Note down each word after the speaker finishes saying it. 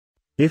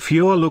If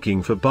you're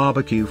looking for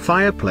barbecue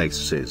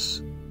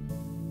fireplaces,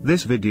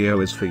 this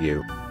video is for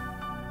you.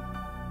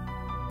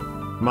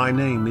 My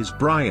name is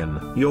Brian,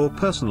 your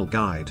personal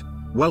guide.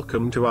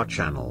 Welcome to our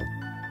channel.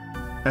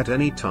 At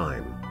any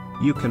time,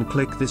 you can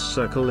click this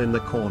circle in the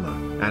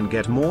corner and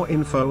get more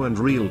info and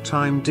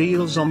real-time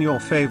deals on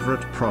your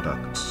favorite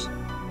products.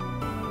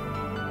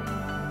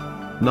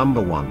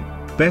 Number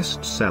 1,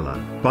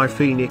 Bestseller by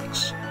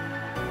Phoenix.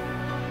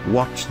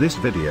 Watch this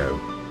video.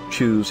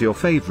 Choose your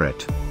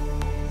favorite.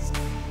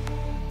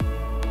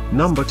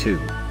 Number 2,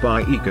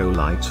 by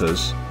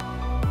Ecolighters.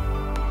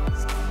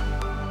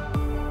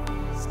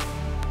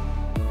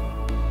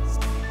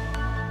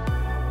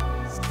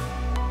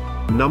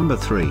 Number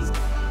 3.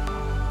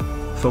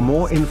 For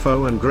more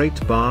info and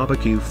great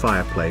barbecue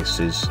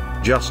fireplaces,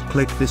 just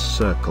click this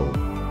circle.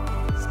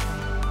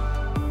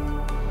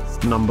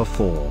 Number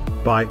 4,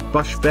 by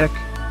Buschbeck.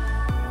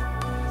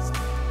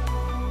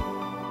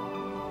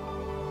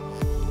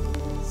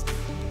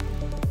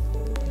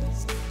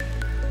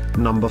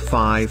 Number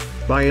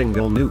 5, by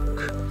Inglenook.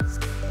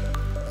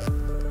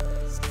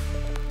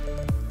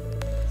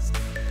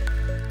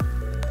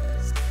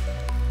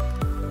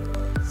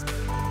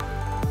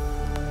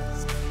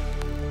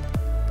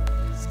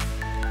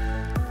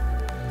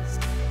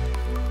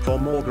 For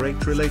more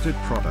great related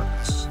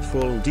products,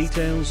 full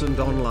details and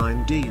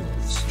online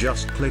deals,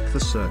 just click the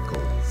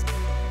circle.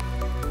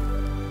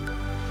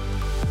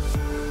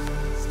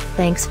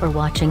 Thanks for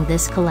watching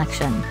this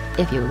collection.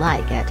 If you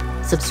like it,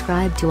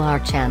 subscribe to our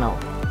channel.